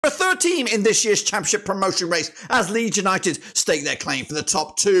A third team in this year's Championship promotion race as Leeds United stake their claim for the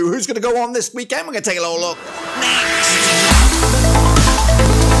top two. Who's going to go on this weekend? We're going to take a little look next.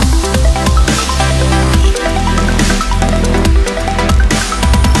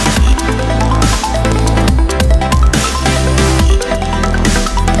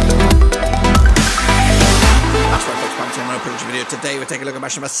 Today we're taking a look at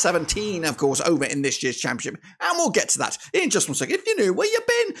match number 17, of course, over in this year's Championship, and we'll get to that in just one second. If you're new, where you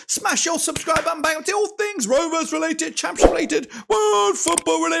been? Smash your subscribe button, bang up to all things Rovers related, Championship related, world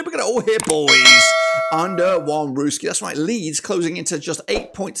football related. We're going to all here, boys, under one rooski. That's right, Leeds closing into just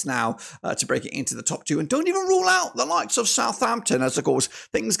 8 points now to break it into the top two, and don't even rule out the likes of Southampton, as of course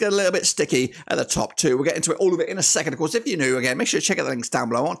things get a little bit sticky at the top two. We'll get into it, all of it in a second. Of course, if you're new, again, make sure you check out the links down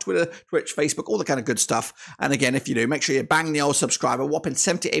below on Twitter, Twitch, Facebook, all the kind of good stuff. And again, if you're new, make sure you bang the old subscribe. A whopping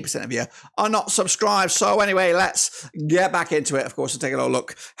 78% of you are not subscribed. So anyway, let's get back into it. Of course, we'll take a little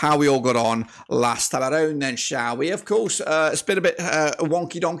look how we all got on last time around then, shall we? Of course, it's been a bit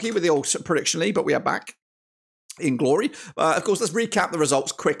wonky donkey with the old prediction league, but we are back in glory. Of course, let's recap the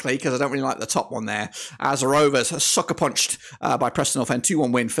results quickly because I don't really like the top one there. As the Rovers are sucker punched by Preston North End,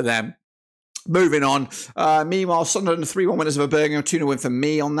 2-1 win for them. Moving on. Meanwhile, Sunderland 3-1 winners of Birmingham, 2-0 win for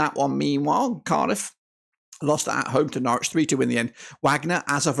me on that one. Meanwhile, Cardiff lost at home to Norwich, 3-2 in the end. Wagner,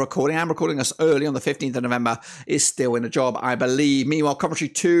 as of recording, I'm recording us early on the 15th of November, is still in a job, I believe. Meanwhile, Coventry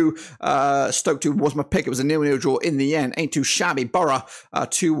 2, Stoke 2 was my pick. It was a 0-0 draw in the end. Ain't too shabby. Borough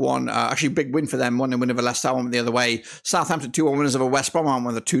 2-1, actually big win for them. 1-0 win over Leicester, one went the other way. Southampton 2-1 winners over West Brom, one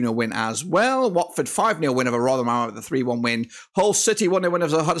with a 2-0 win as well. Watford 5-0 win over Rotherham, one with a 3-1 win. Hull City 1-0 win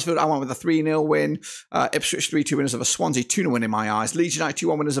over Huddersfield, I went with a 3-0 win. Ipswich 3-2 winners over Swansea, 2-0 win in my eyes. Leeds United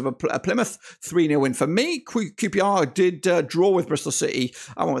 2-1 winners over Plymouth, 3-0 win for me. QPR did draw with Bristol City.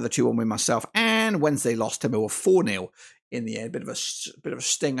 I went with a 2-1 win myself. And Wednesday lost to Millwall 4-0 in the end. Bit of a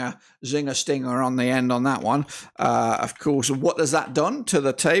stinger, stinger on the end on that one. Of course, what has that done to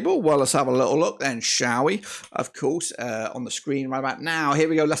the table? Well, let's have a little look then, shall we? Of course, on the screen right about now. Here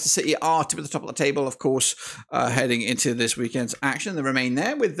we go. Leicester City are to the top of the table, of course, heading into this weekend's action. They remain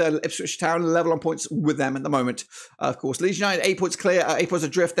there with Ipswich Town level on points with them at the moment. Of course, Leeds United 8 points clear, 8 points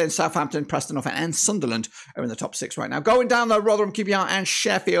adrift. Then Southampton, Preston North End, and Sunderland are in the top 6 right now. Going down the Rotherham, QPR, and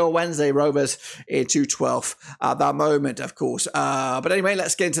Sheffield Wednesday Rovers into 12th at that moment, of course. But anyway,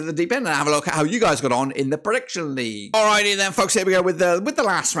 let's get into the deep end and have a look at how you guys got on in the prediction league. Alrighty then, folks, here we go with the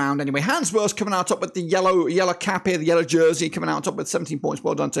last round. Anyway, Hansworth's coming out top with the yellow cap here, the yellow jersey, coming out top with 17 points.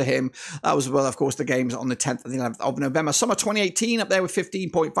 Well done to him. That was, well, of course, the games on the 10th and the 11th of November. Summer 2018 up there with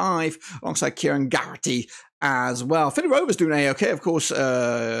 15.5 alongside Kieran Garrity as well. Philly Rovers doing A-OK, of course,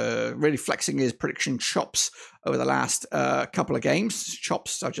 really flexing his prediction chops over the last couple of games.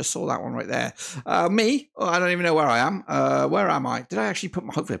 Chops, I just saw that one right there. Me, I don't even know where I am. Where am I? Did I actually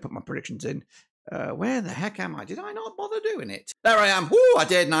hopefully I put my predictions in. Where the heck am I? Did I not bother doing it? There I am. Woo, I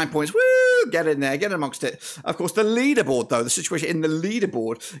did 9 points. Woo, get in there, get amongst it. Of course, the leaderboard, though, the situation in the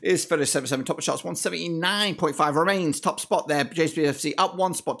leaderboard is 37.7, top of shots, 179.5 remains. Top spot there, JSPFC up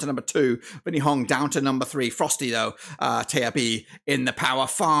 1 spot to number 2. Vinny Hong down to number 3. Frosty, though, TRB in the power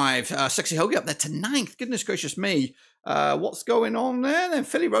 5. Sexy Hoagie up there to 9th. Goodness gracious me. What's going on there? Then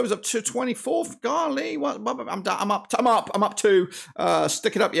Philly Rose up to 24th. Golly, what? I'm up 2.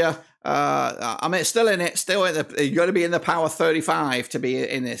 Stick it up, yeah. I'm still in it. Still in the. You got to be in the power 35 to be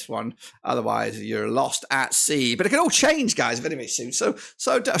in this one. Otherwise, you're lost at sea. But it can all change, guys, very soon. So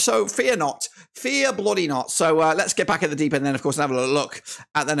fear not, fear bloody not. So let's get back at the deep end then, of course, and have a look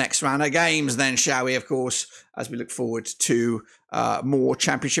at the next round of games. Then, shall we? Of course, as we look forward to more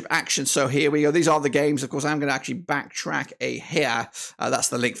championship action. So here we go. These are the games. Of course, I'm going to actually backtrack here. That's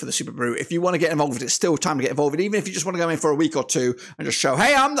the link for the Super Brew. If you want to get involved, it's still time to get involved. Even if you just want to go in for a week or two and just show,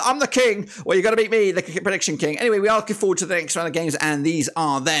 hey, I'm the king. Well, you got to beat me, the prediction king. Anyway, we are looking forward to the next round of games, and these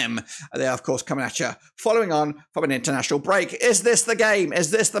are them. They are, of course, coming at you following on from an international break. Is this the game?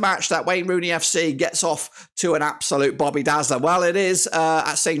 Is this the match that Wayne Rooney FC gets off to an absolute Bobby Dazzler? Well, it is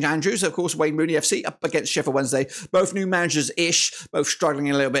at St Andrews. Of course, Wayne Rooney FC up against Sheffield Wednesday. Both new managers-ish, both struggling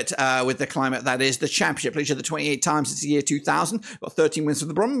a little bit with the climate that is the Championship. Played each other 28 times since the year 2000. We've got 13 wins for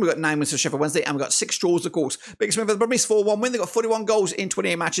the Bromwich. We've got 9 wins for Sheffield Wednesday, and we've got 6 draws, of course. Biggest win for the Bromwich, 4-1 win. They've got 41 goals in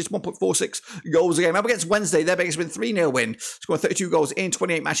 28 matches, 1.9 1.46 goals a game. Up against Wednesday, their biggest win, 3-0 win, scoring 32 goals in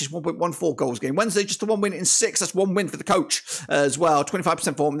 28 matches, 1.14 goals a game. Wednesday, just a 1 win in 6. That's 1 win for the coach as well.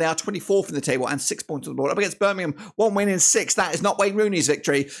 25% form. They are 24th in the table and 6 points on the board. Up against Birmingham, 1 win in 6. That is not Wayne Rooney's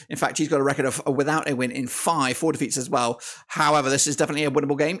victory. In fact, he's got a record of without a win in 5, 4 defeats as well. However, this is definitely a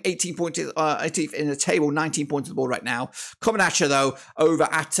winnable game. 18th in the table, 19 points on the board right now. Coming at you though, over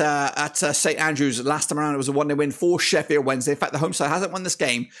at St Andrews, last time around it was a 1-0 win for Sheffield Wednesday. In fact, the home side hasn't won this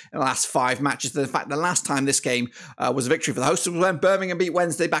game in the last 5 matches. In fact, the last time this game was a victory for the hosts was when Birmingham beat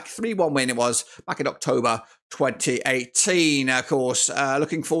Wednesday back 3-1 win. It was back in October 2018, of course.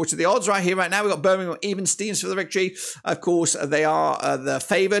 Looking forward to the odds right here, right now. We've got Birmingham even Steens for the victory. Of course, they are the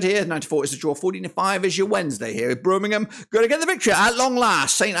favoured here. 94 is the draw. 14-5 is your Wednesday here. Birmingham going to get the victory at long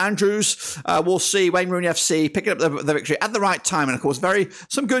last. St Andrews, we'll see. Wayne Rooney FC picking up the victory at the right time. And of course,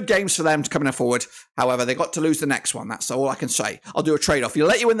 some good games for them coming forward. However, they got to lose the next one. That's all I can say. I'll do a trade-off. You'll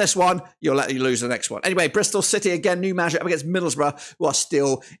let you win this one, you'll let you lose the next one. Anyway, Bristol City, again, new manager up against Middlesbrough, who are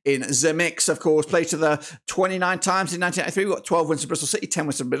still in the mix, of course. Played to the 29 times in 1993. We've got 12 wins for Bristol City, 10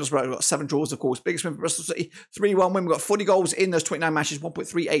 wins for Middlesbrough. We've got 7 draws, of course. Biggest win for Bristol City, 3-1 win. We've got 40 goals in those 29 matches,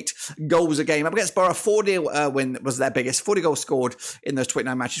 1.38 goals a game. Up against Borough, 4-0 win was their biggest. 40 goals scored in those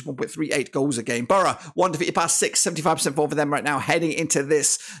 29 matches, 1.38 goals a game. Borough, 1 defeated past 6, 75% form for them right now. Heading into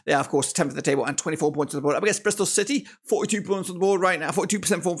this, they are, of course, 10th at the table and 24 points on the board. Up against Bristol City, 42 points on the board right now,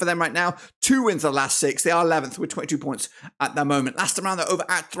 42% form for them right now. 2 wins of the last 6. They are 11th with 22 points at the moment. Last time around, they're over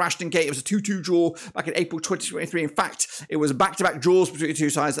at Thrashton Gate. It was a 2-2 draw back in April 2023. In fact, it was back-to-back draws between the two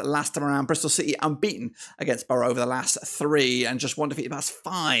sides last time around. Bristol City unbeaten against Borough over the last 3 and just 1 defeat past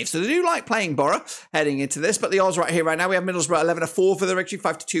 5. So they do like playing Borough heading into this, but the odds right here right now, we have Middlesbrough 11-4 for the victory,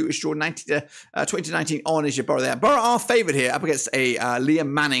 5-2 is drawn, 20-19 on is your Borough there. Borough are favoured here up against a Liam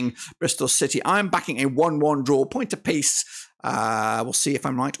Manning Bristol City. I'm backing a 1-1 draw, point apiece. We'll see if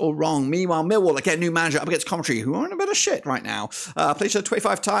I'm right or wrong. Meanwhile, Millwall, again, new manager up against Coventry, who are in a bit of shit right now. Played each other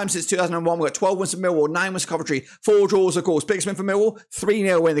 25 times since 2001. We've got 12 wins for Millwall, 9 wins for Coventry, 4 draws, of course. Biggest win for Millwall,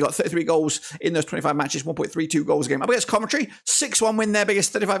 3-0 win. They got 33 goals in those 25 matches, 1.32 goals a game. Up against Coventry, 6-1 win, their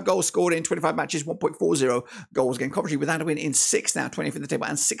biggest, 35 goals scored in 25 matches, 1.40 goals a game. Coventry without a win in 6 now, 20th in the table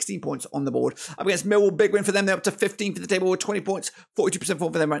and 16 points on the board. Up against Millwall, big win for them. They're up to 15th in the table with 20 points, 42%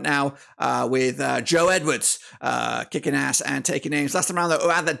 form for them right now, with Joe Edwards kicking ass and taking names. Last time around,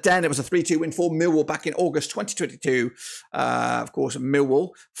 though, at the Den, it was a 3-2 win for Millwall back in August 2022. Of course,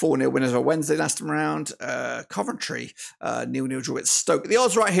 Millwall, 4-0 winners on Wednesday last time around. Coventry, 0-0 draw with Stoke. The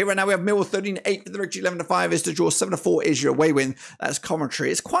odds right here right now, we have Millwall 13-8 for the victory, 11-5 is the draw, 7-4 is your away win. That's Coventry.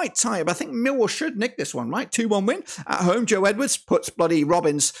 It's quite tight, but I think Millwall should nick this one, right? 2-1 win at home. Joe Edwards puts bloody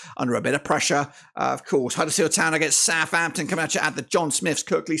Robbins under a bit of pressure. Of course, Huddersfield Town against Southampton coming at you at the John Smith's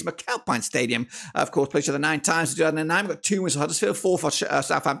Kirklees McAlpine Stadium. Of course, played each other 9 times in 2009. We've got 2 wins for Huddersfield, 4 for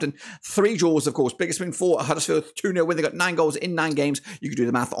Southampton, 3 draws, of course. Biggest win for Huddersfield, 2-0 win. They got 9 goals in 9 games. You can do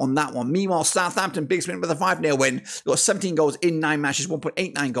the math on that one. Meanwhile, Southampton, biggest win with a 5-0 win. They got 17 goals in 9 matches,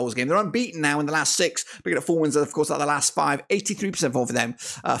 1.89 goals a game. They're unbeaten now in the last 6. Picking up 4 wins, of course, out of the last 5. 83% form for them,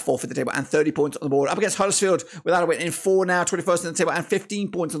 4th at the table and 30 points on the board. Up against Huddersfield without a win in 4 now, 21st in the table and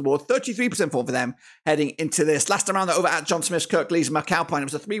 15 points on the board. 33% form for them heading into this. Last time around, they're over at John Smith's Kirklees McAlpine.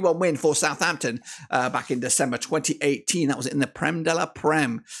 It was a 3-1 win for Southampton back in December 2018. That was in the Prem de la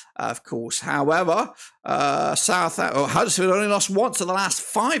Prem, of course. However, Huddersfield only lost once of the last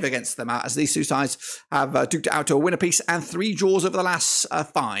 5 against them, as these two sides have duked it out to a win apiece and 3 draws over the last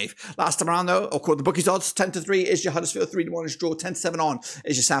 5. Last time around, though, according to the bookies odds, 10-3 is your Huddersfield, 3-1 is your draw, 10-7 on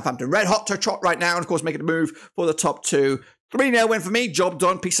is your Southampton. Red hot to trot right now, and of course making a move for the top 2. 3-0 win for me. Job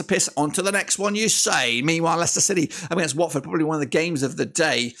done. Piece of piss. On to the next one, you say. Meanwhile, Leicester City against Watford, probably one of the games of the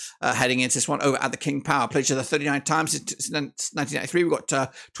day heading into this one over at the King Power. Played each other 39 times since 1993. We've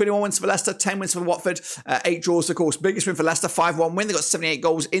got 21 wins for Leicester, 10 wins for Watford, 8 draws, of course. Biggest win for Leicester, 5-1 win. They got 78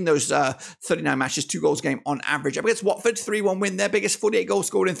 goals in those 39 matches, 2 goals a game on average. Up against Watford, 3-1 win. Their biggest, 48 goals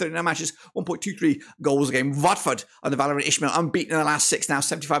scored in 39 matches, 1.23 goals a game. Watford under Valérien Ismaël, unbeaten in the last 6 now,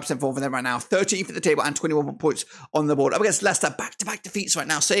 75% form for them right now. 13th at the table and 21 points on the board. Up against Leicester, back-to-back defeats right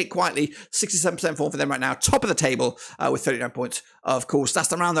now. Say it quietly, 67% form for them right now. Top of the table with 39 points, of course. Last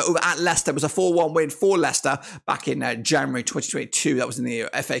time around, though, over at Leicester was a 4-1 win for Leicester back in January 2022. That was in the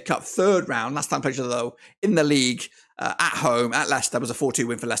FA Cup 3rd round. Last time played each other, though, in the league at home at Leicester was a 4-2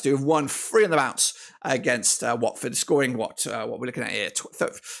 win for Leicester, who've won 3 on the bounce against Watford, scoring what we're looking at here,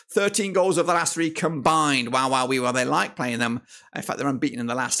 13 goals of the last 3 combined. Wow, they like playing them. In fact, they're unbeaten in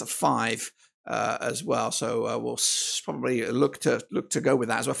the last 5. as well. So we'll probably look to go with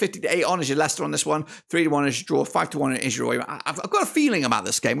that as well. 50-8 on is your Leicester on this one. 3-1 is your draw. 5-1 is your away. I've got a feeling about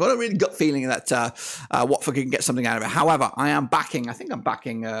this game. I've got a really gut feeling that Watford can get something out of it. However, I'm backing a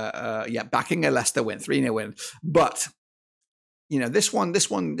Leicester win, 3-0 win. But this one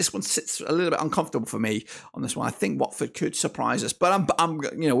sits a little bit uncomfortable for me on this one. I think Watford could surprise us, but I'm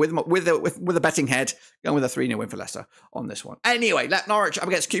with a betting head going with a 3-0 win for Leicester on this one. Anyway, let Norwich up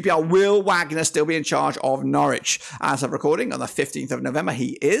against QPR. Will Wagner still be in charge of Norwich as of recording on the 15th of November?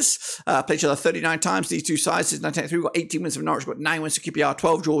 He is. Played each other 39 times. These two sides since 1983. We've got 18 wins for Norwich. We've got 9 wins for QPR.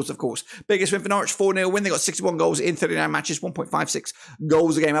 12 draws, of course. Biggest win for Norwich, 4-0 win. They got 61 goals in 39 matches, 1.56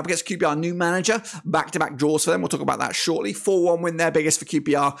 goals a game. Up against QPR, new manager, back-to-back draws for them. We'll talk about that shortly. 4-1 win, their biggest for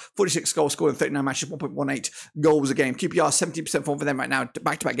QPR. 46 goals scored in 39 matches, 1.18 goals a game. QPR 70% form for them right now.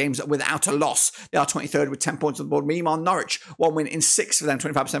 Back-to-back games without a loss. They are 23rd with 10 points on the board. Meanwhile, Norwich, 1 win in 6 for them,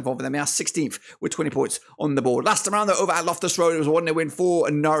 25% form for them. They are 16th with 20 points on the board. Last time around, though, over at Loftus Road, it was a 1-0 win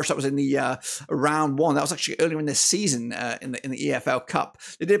for Norwich. That was in the round 1. That was actually earlier in this season in the EFL Cup.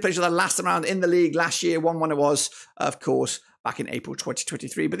 They did play each other last time around in the league last year. 1-1 it was, of course, back in April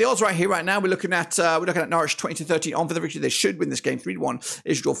 2023. But the odds right here, right now, we're looking at Norwich 20-13 on for the victory. They should win this game. 3-1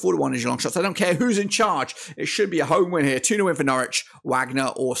 is your draw, 4-1 is your long shots. I don't care who's in charge. It should be a home win here. 2-0 win for Norwich,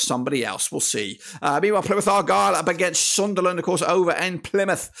 Wagner or somebody else. We'll see. Meanwhile, Plymouth Argyle up against Sunderland, of course, over in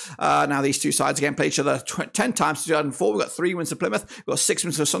Plymouth. Now these two sides again play each other 10 times, 2004. We've got 3 wins for Plymouth. We've got 6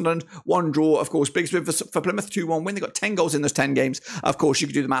 wins for Sunderland. 1 draw, of course. Biggest win for Plymouth, 2-1 win. They got 10 goals in those 10 games. Of course, you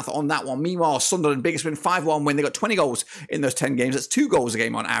could do the math on that one. Meanwhile, Sunderland, biggest win, 5-1 win. They got 20 goals in those 10 games. That's 2 goals a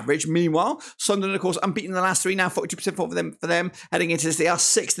game on average. Meanwhile, Sunderland, of course, unbeaten in the last 3 now, 42% for them. Heading into this, they are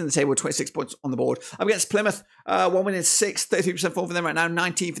 6th in the table, 26 points on the board. Up against Plymouth, 1 win in 6, 33% form for them right now,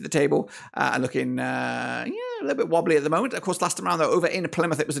 19th in the table, and looking, a little bit wobbly at the moment. Of course, last time around, though, over in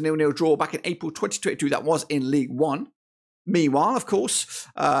Plymouth, it was a 0-0 draw back in April 2022. That was in League One. Meanwhile, of course,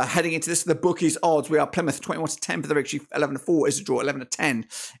 heading into this, the bookies odds, we are Plymouth 21-10 for the victory, 11-4 is the draw, 11-10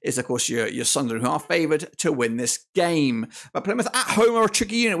 is, of course, your Sunderland, who are favoured to win this game. But Plymouth at home are a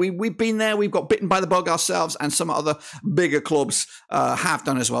tricky unit. We've been there, we've got bitten by the bug ourselves, and some other bigger clubs have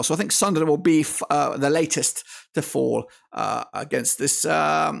done as well. So I think Sunderland will be the latest to fall against this,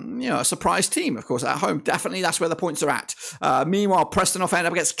 a surprise team, of course, at home. Definitely, that's where the points are at. Meanwhile, Preston off end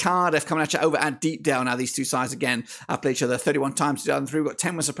up against Cardiff, coming at you over at Deepdale. Now, these two sides, again, have played each other 31 times, 2003. We've got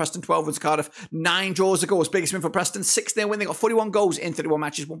 10 wins for Preston, 12 wins for Cardiff, 9 draws of goals. Biggest win for Preston, 6-0 win. They got 41 goals in 31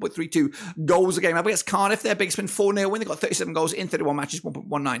 matches, 1.32 goals a game. Up against Cardiff, their biggest win, 4-0 win. They got 37 goals in 31 matches,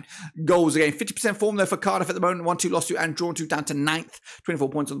 1.19 goals a game. 50% form, though, for Cardiff at the moment. 1-2 lost to and drawn to, down to 9th, 24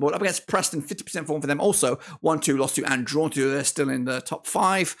 points on the board. Up against Preston, 50% form for them also. 1-2 lost to and drawn to. They're still in the top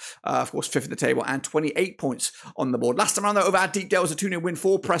 5. Of course, 5th in the table and 28 points on the board. Last time around, though, over at Deepdale was a 2-0 win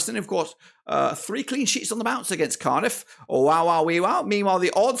for Preston. Of course, 3 clean sheets on the bounce against Cardiff. Oh, wow. Meanwhile,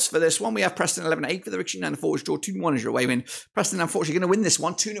 the odds for this one, we have Preston 11-8 for the victory, 9-4 is draw, 2-1 is your away win. Preston, unfortunately, going to win this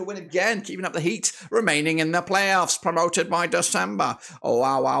one. 2-0 win again, keeping up the heat, remaining in the playoffs, promoted by December. Oh,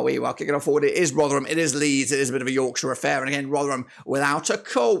 wow. Kicking off forward, it is Rotherham, it is Leeds, it is a bit of a Yorkshire affair. And again, Rotherham without a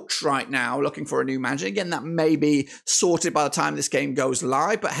coach right now, looking for a new manager. Again, that may be sorted by the time this game goes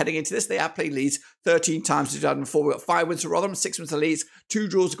live, but heading into this, they have played Leeds 13 times in 2004. We've got 5 wins for Rotherham, 6 wins for Leeds, 2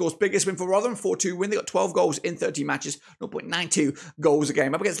 draws, of course. Biggest win for Rotherham, 4-2 win. They got 12 goals in 13 matches, 0.92 goals a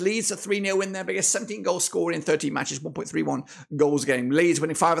game. Up against Leeds, a 3-0 win. Their biggest 17 goals scored in 13 matches, 1.31 goals a game. Leeds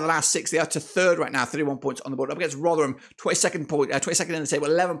winning 5 of the last 6. They are to 3rd right now, 31 points on the board. Up against Rotherham, 22nd in the table,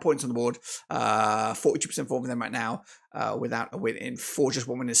 11 points on the board, 42% form for them right now. Without a win in 4, just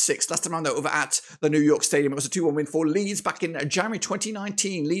 1 win in 6. Last time around, though, over at the New York Stadium, it was a 2-1 win for Leeds back in January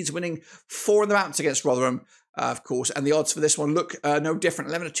 2019. Leeds winning 4 in the bounce against Rotherham, of course. And the odds for this one look no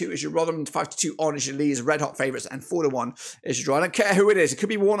different. 11-2 is your Rotherham, 5-2 on is your Leeds, red hot favourites, and 4-1 is your draw. I don't care who it is. It could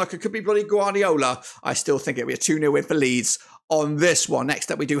be Warnock, it could be bloody Guardiola. I still think it'll be a 2-0 win for Leeds on this one. Next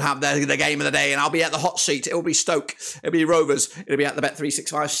up, we do have the game of the day, and I'll be at the hot seat. It will be Stoke. It'll be Rovers. It'll be at the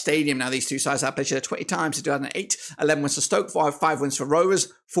Bet365 Stadium. Now, these two sides have played each other 20 times in 2008. 11 wins for Stoke, 5 wins for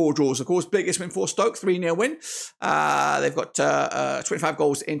Rovers, 4 draws. Of course, biggest win for Stoke, 3-0 win. They've got 25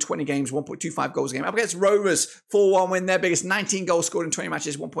 goals in 20 games, 1.25 goals a game. Up against Rovers, 4-1 win. Their biggest 19 goals scored in 20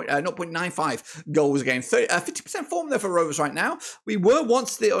 matches, 0.95 goals a game. 50% form there for Rovers right now. We were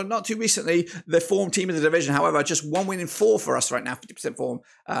once, not too recently, the form team in the division. However, just 1 win in 4 for us right now, 50% form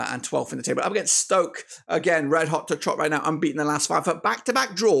and 12th in the table. Up against Stoke, again, red hot to trot right now, unbeaten in the last 5 for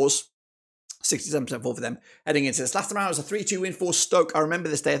back-to-back draws. 67% form for them heading into this. Last time around, it was a 3-2 win for Stoke. I remember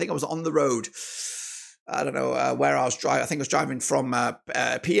this day. I think I was on the road. I don't know where I was driving. I think I was driving from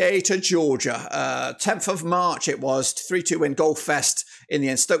PA to Georgia. 10th of March it was, 3-2 win, Golf Fest in the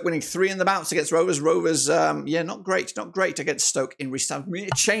end. Stoke winning 3 in the bounce against Rovers. Rovers, yeah, not great against Stoke in recent times. We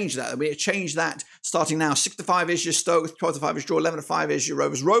need to change that. We need to change that starting now. 6-5 is your Stoke, 12-5 is draw, 11-5 is your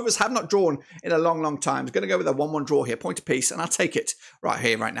Rovers. Rovers have not drawn in a long time. I'm going to go with a 1-1 draw here, point apiece, and I'll take it right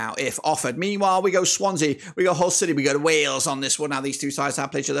here, right now, if offered. Meanwhile, we go Swansea, we go Hull City, we go to Wales on this one. Now, these two sides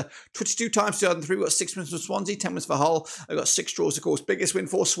have played each other 22 times, 2003. We've got 6 wins for Swansea, 10 wins for Hull. They've got 6 draws, of course. Biggest win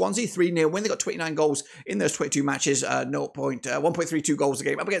for Swansea, 3-0 win. They got 29 goals in those 22 matches, 1.32 goals a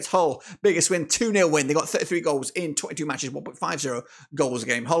game. Up against Hull, biggest win, 2-0 win. They got 33 goals in 22 matches, 1.50 goals a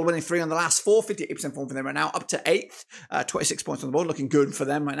game. Hull winning 3 on the last 4, 58% form for them right now, up to 8th, 26 points on the board, looking good for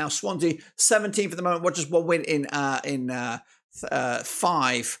them right now. Swansea, 17th for the moment, just 1 win in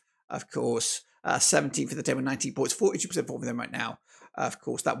 5, of course. 17th for the table, 19 points, 42% form for them right now. Of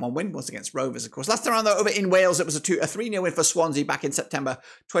course, that 1 win was against Rovers, of course. Last time around, though, over in Wales, it was a 3-0 win for Swansea back in September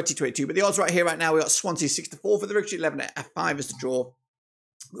 2022. But the odds right here, right now, we got Swansea 6-4 for the victory, 11-5 is the draw.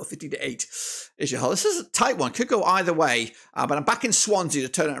 We've got 50-8 is your Hull. This is a tight one. Could go either way. But I'm back in Swansea to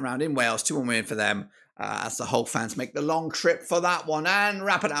turn it around in Wales. 2-1 win for them. As the Hull fans make the long trip for that one. And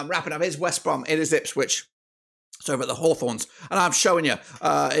wrap it up. Here's West Brom. It is Ipswich. It's over at the Hawthorns, and I'm showing you,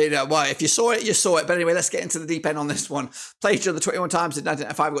 well, if you saw it, you saw it. But anyway, let's get into the deep end on this one. Played each other 21 times in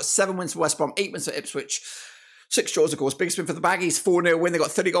 1995. We've got 7 wins for West Brom, 8 wins for Ipswich, 6 draws, of course. Biggest win for the Baggies, 4-0 win. They got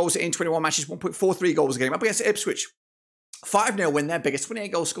 30 goals in 21 matches, 1.43 goals a game. Up against Ipswich, 5-0 win, their biggest,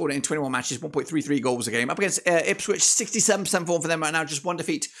 28 goals scored in 21 matches, 1.33 goals a game. Up against Ipswich, 67% form for them right now, just 1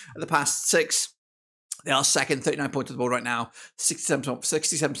 defeat at the past 6. They are second, 39 points on the board right now,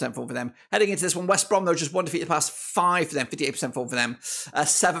 67% form for them. Heading into this one, West Brom, though, just 1 defeat the past 5 for them, 58% form for them,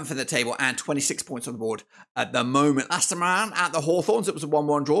 7th in the table, and 26 points on the board at the moment. Last time around at the Hawthorns, it was a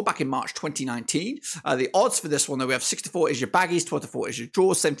 1-1 draw back in March 2019. The odds for this one, though, we have 6-4 is your Baggies, 12-4 is your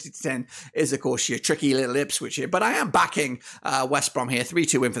draw, 70-10 is, of course, your tricky little Ipswich here. But I am backing West Brom here,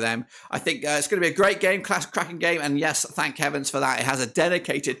 3-2 win for them. I think it's going to be a great game, cracking game, and yes, thank heavens for that. It has a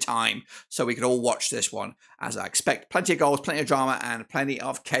dedicated time, so we can all watch this one, as I expect. Plenty of goals, plenty of drama, and plenty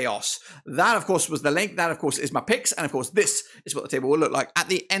of chaos. That, of course, was the link. That, of course, is my picks. And, of course, this is what the table will look like at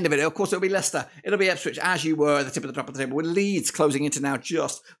the end of it. Of course, it'll be Leicester. It'll be Ipswich, as you were at the top of the table, with Leeds closing into now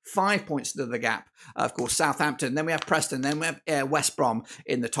just 5 points to the gap. Of course, Southampton. Then we have Preston. Then we have West Brom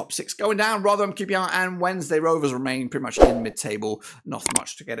in the top 6. Going down, Rotherham, QPR, and Wednesday Rovers remain pretty much in mid-table. Not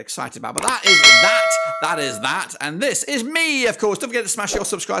much to get excited about. But that is that. That is that. And this is me, of course. Don't forget to smash your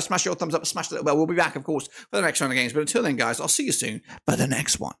subscribe, smash your thumbs up, smash the little bell. We'll be back, of course, for the next round of games. But until then, guys, I'll see you soon for the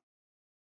next one.